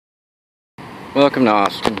Welcome to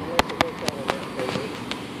Austin.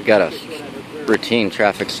 We got a routine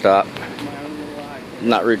traffic stop.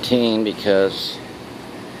 Not routine because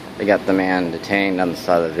they got the man detained on the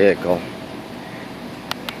side of the vehicle.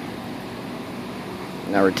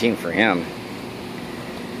 Not routine for him.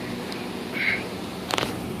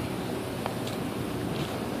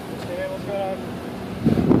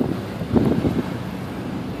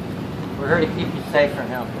 We're here to keep you safe from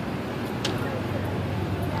him.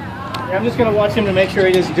 Yeah, I'm just going to watch him to make sure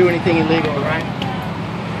he doesn't do anything illegal, right?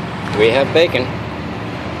 We have bacon.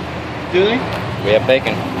 Do they? We have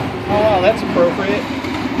bacon. Oh, wow, that's appropriate.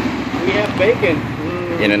 We have bacon.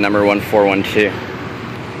 Unit number 1412.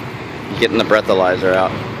 Getting the breathalyzer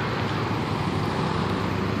out.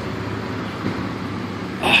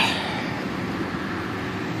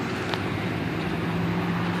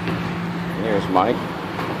 Here's Mike.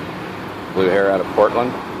 Blue hair out of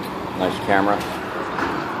Portland. Nice camera.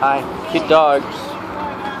 Hi. Cute dogs.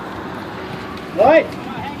 What?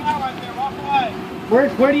 Hang out right there. Walk away.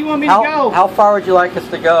 Where do you want me to go? How far would you like us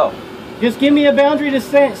to go? Just give me a boundary to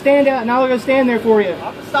stand out, and I'll go stand there for you.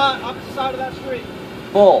 Opposite side of that street.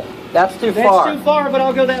 Bull. That's too far. That's too far, but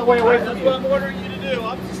I'll go that way away from That's you. what I'm ordering you to do.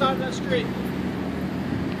 Opposite side of that street.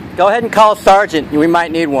 Go ahead and call a sergeant. We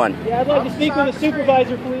might need one. Yeah, I'd like to speak with a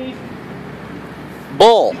supervisor, please.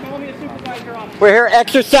 Bull. Call me a supervisor officer. We're here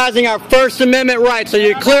exercising our First Amendment rights, so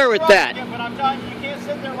you're clear with that. But I'm telling you, you can't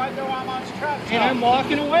sit there right there while I'm on this traffic. And I'm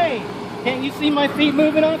walking away. Can't you see my feet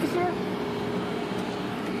moving, officer?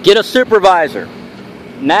 Get a supervisor.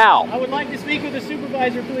 Now. I would like to speak with a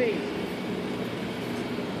supervisor, please.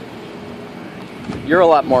 You're a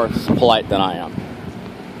lot more polite than I am.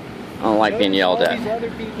 I don't like being yelled All at. these other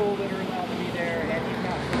people that are allowed to be there, and he's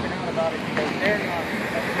not flipping out about it because they're not.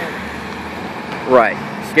 That's it. Right.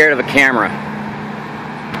 Scared of a camera.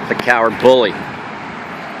 It's a coward bully.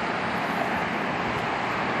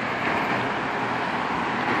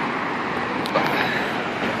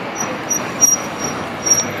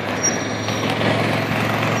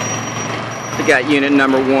 We got unit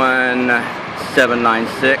number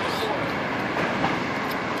 1796.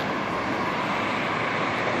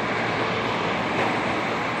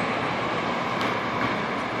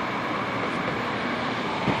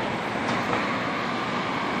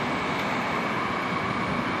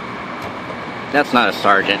 That's not a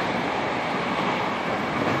sergeant.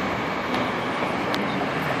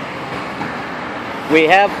 We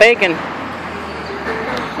have bacon.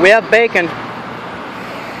 We have bacon.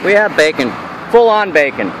 We have bacon. Full on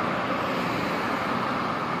bacon.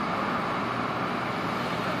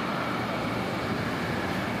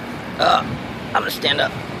 I'm gonna stand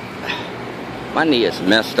up. My knee is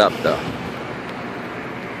messed up though.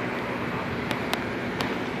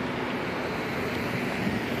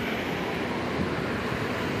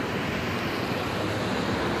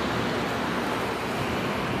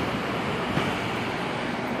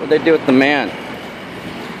 What'd they do with the man?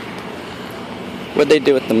 What'd they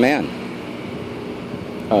do with the man?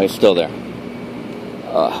 Oh, he's still there.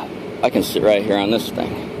 I can sit right here on this thing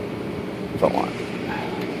if I want.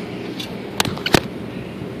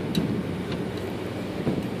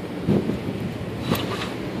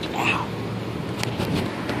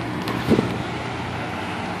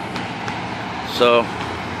 So,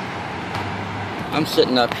 I'm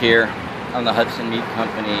sitting up here on the Hudson Meat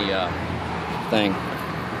Company thing,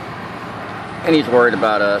 and he's worried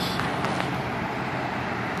about us.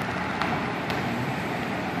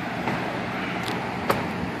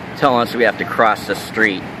 Telling us we have to cross the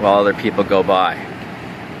street while other people go by.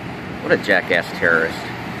 What a jackass terrorist.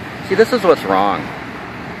 See, this is what's wrong.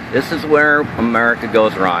 This is where America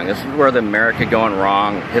goes wrong. This is where the America going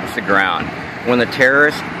wrong hits the ground. When the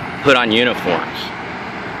terrorists put on uniforms,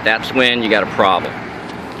 that's when you got a problem.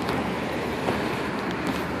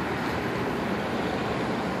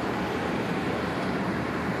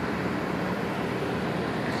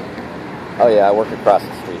 Oh yeah, I work across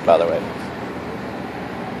the street, by the way.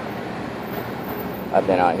 I've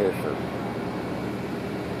been out here for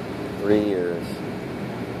 3 years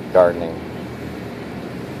gardening,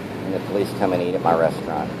 and the police come and eat at my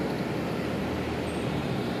restaurant.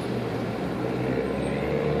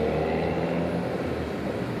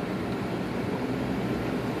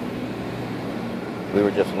 We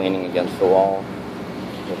were just leaning against the wall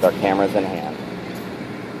with our cameras in hand.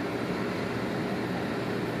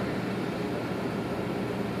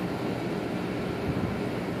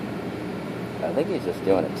 I think he's just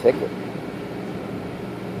doing a ticket.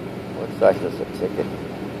 Looks like just a ticket.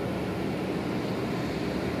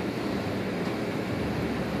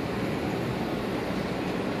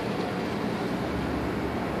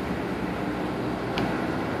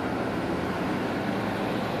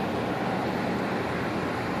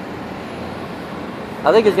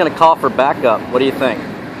 I think he's going to call for backup. What do you think?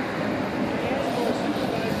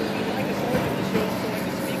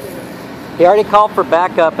 He already called for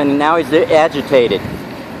backup and now he's agitated.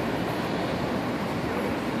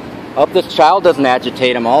 I hope this child doesn't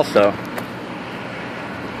agitate him also.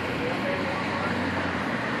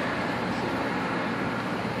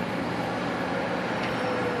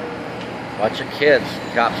 Watch your kids.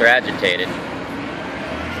 Cops are agitated.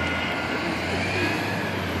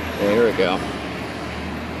 Well, here we go.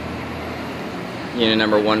 Unit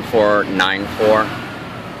number 1494.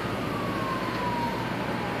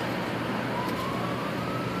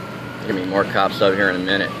 There's gonna be more cops over here in a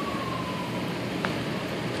minute.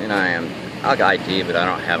 And I'll get ID, but I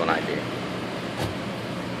don't have an ID.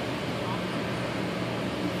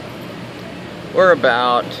 We're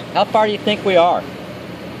about, how far do you think we are?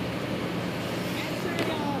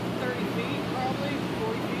 30 feet, probably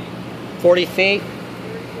 40 40 feet? feet.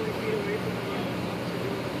 40 feet away from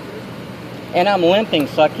the And I'm limping,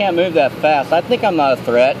 so I can't move that fast. I think I'm not a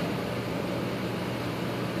threat.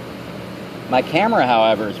 My camera,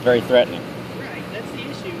 however, is very threatening. Right, that's the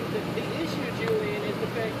issue. The issue, Julian, is the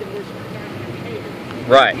fact that we're scrutinizing your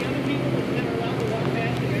behavior. Right. The other people that are allowed to walk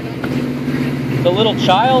past you, they're not. The little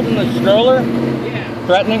child in the stroller? Yeah.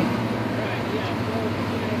 Threatening? Right, yeah.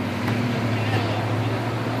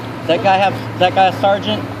 Does that guy a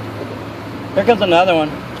sergeant? Here comes another one.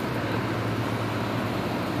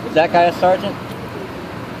 Is that guy a sergeant?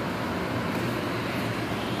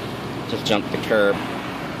 Just jumped the curb.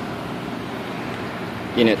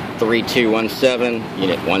 Unit 3217,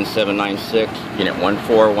 Unit 1796, Unit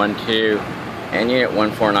 1412, and Unit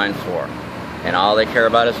 1494. And all they care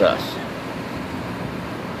about is us.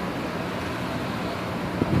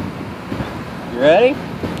 You ready?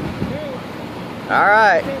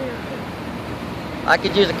 Alright. I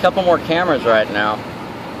could use a couple more cameras right now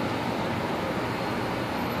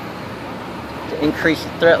to increase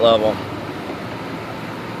the threat level.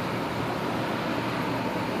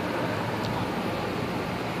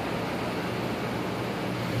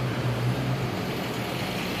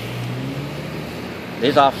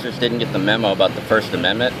 These officers didn't get the memo about the First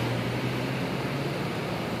Amendment.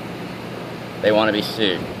 They want to be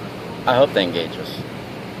sued. I hope they engage us.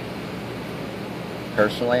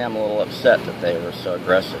 Personally, I'm a little upset that they were so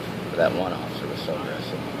aggressive. That one officer was so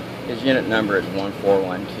aggressive. His unit number is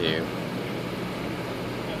 1412.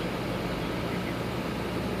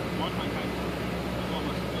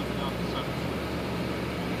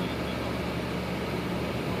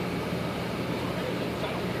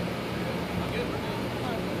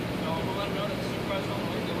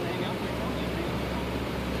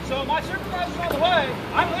 So my supervisor's on the way.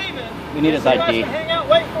 I'm leaving. We need his ID. Hang out,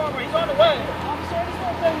 wait for him. He's on the way. I'm sorry, this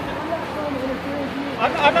whole thing, I'm not trying to interfere with you.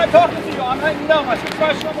 I'm not talking to you. I'm letting you know my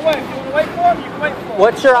supervisor's on the way. If you want to wait for him, you can wait for him.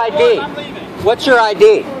 What's your ID? I'm leaving. What's your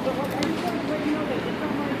ID?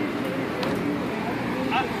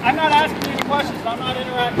 I'm not asking you any questions. I'm not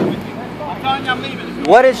interacting with you. I'm telling you I'm leaving.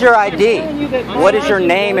 What is your ID? What is your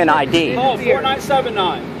name and ID? Hull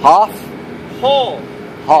 4979. Hoff? Hull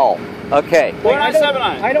Hall. Okay.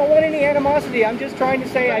 4979. I don't want any animosity. I'm just trying to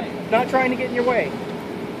say I'm not trying to get in your way.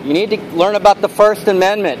 You need to learn about the First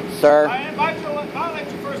Amendment, sir. I invite you to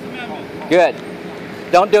violate your First Amendment. Good.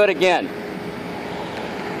 Don't do it again.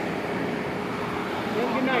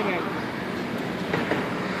 Good night, man.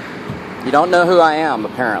 You don't know who I am,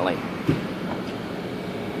 apparently.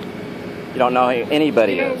 You don't know who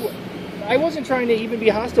anybody is. I wasn't trying to even be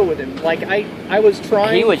hostile with him. Like, I was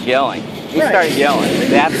trying... He was yelling. He Right. started yelling.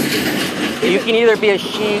 You can either be a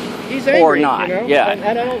sheep He's angry, or not. you know? Yeah. And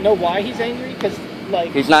I don't know why he's angry, because,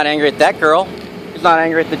 like... He's not angry at that girl. He's not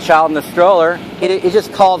angry at the child in the stroller. He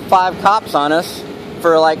just called 5 cops on us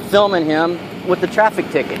for, like, filming him with the traffic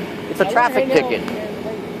ticket. It's a traffic ticket.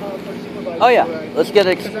 Oh, yeah. Let's get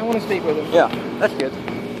it. Because I want to speak with him. Yeah, that's good.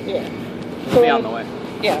 Yeah. We'll be on the way.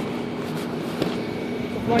 Yeah.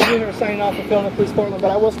 My unit are signing off for filming at Police Portland, but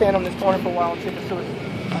I will stand on this corner for a while and see if the sewage.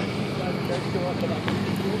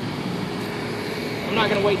 I'm not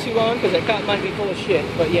going to wait too long because that cop might be full of shit,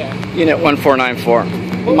 but yeah. Unit 1494.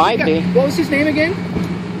 Might be. What was his name again?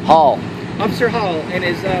 Hall. Officer Hall, and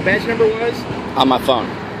his badge number was? On my phone.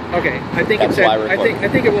 Okay, I think That's it said. why I recorded. I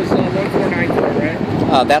think it was 1494,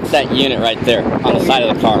 right? That's that unit right there on the side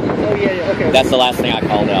of the car. Oh yeah, okay. That's the last thing I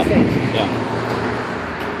called out. Thanks. Yeah.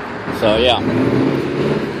 So yeah.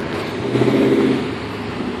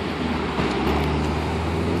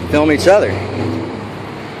 Film each other.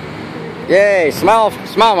 Yay! Smile,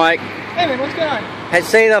 Mike. Hey man, what's going on? Hey,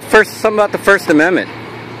 say something about the First Amendment.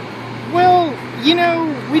 Well, You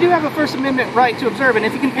know, we do have a First Amendment right to observe, and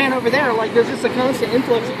if you can pan over there, like there's just a constant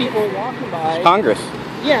influx of people walking by. Congress.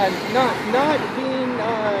 Yeah, not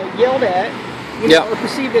being yelled at, you know, or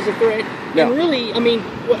perceived as a threat. Yeah. And really, I mean,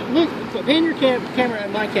 look, pan your camera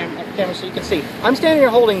at my camera so you can see. I'm standing here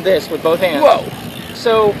holding this with both hands. Whoa!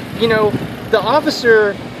 So, you know, the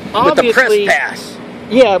officer obviously... With the press pass.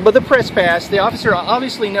 Yeah, but the press pass, the officer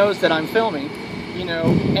obviously knows that I'm filming, you know,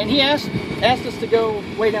 and he asked us to go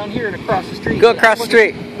way down here and across the street. Go across the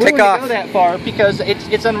street. Take off. Go that far because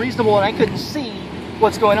it's unreasonable and I couldn't see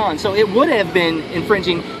what's going on. So it would have been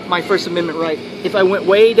infringing my First Amendment right if I went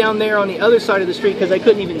way down there on the other side of the street because I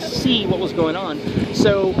couldn't even see what was going on.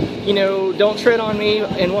 So, you know, don't tread on me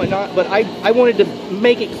and whatnot, but I wanted to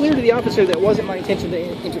make it clear to the officer that it wasn't my intention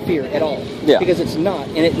to interfere at all. Yeah. Because it's not,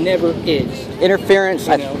 and it never is. Interference,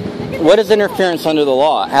 You know? what is interference under the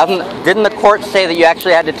law? Didn't the court say that you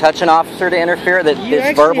actually had to touch an officer to interfere, that You it's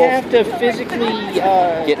actually verbal? have to physically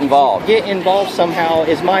Get involved. Get involved somehow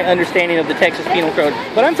is my understanding of the Texas Penal Code.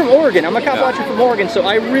 But I'm from Oregon. I'm a cop watcher from Oregon, so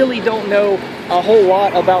I really don't know a whole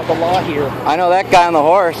lot about the law here. I know that guy on the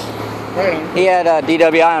horse. Right on. He had a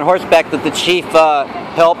DWI on horseback that the chief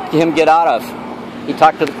helped him get out of. He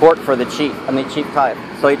talked to the court for the chief, chief type.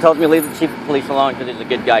 So he tells me to leave the chief of police alone because he's a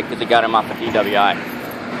good guy because he got him off a DWI.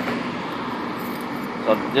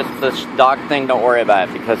 So just this dog thing, don't worry about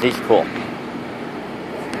it because he's cool.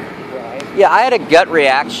 Right. Yeah, I had a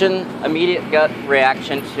immediate gut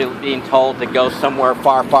reaction to being told to go somewhere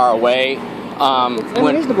far, far away. It's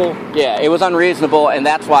unreasonable. It was unreasonable, and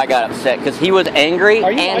that's why I got upset because he was angry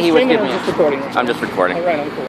Are you and he was streaming giving or me. just recording? I'm just recording. All right, I'm cool.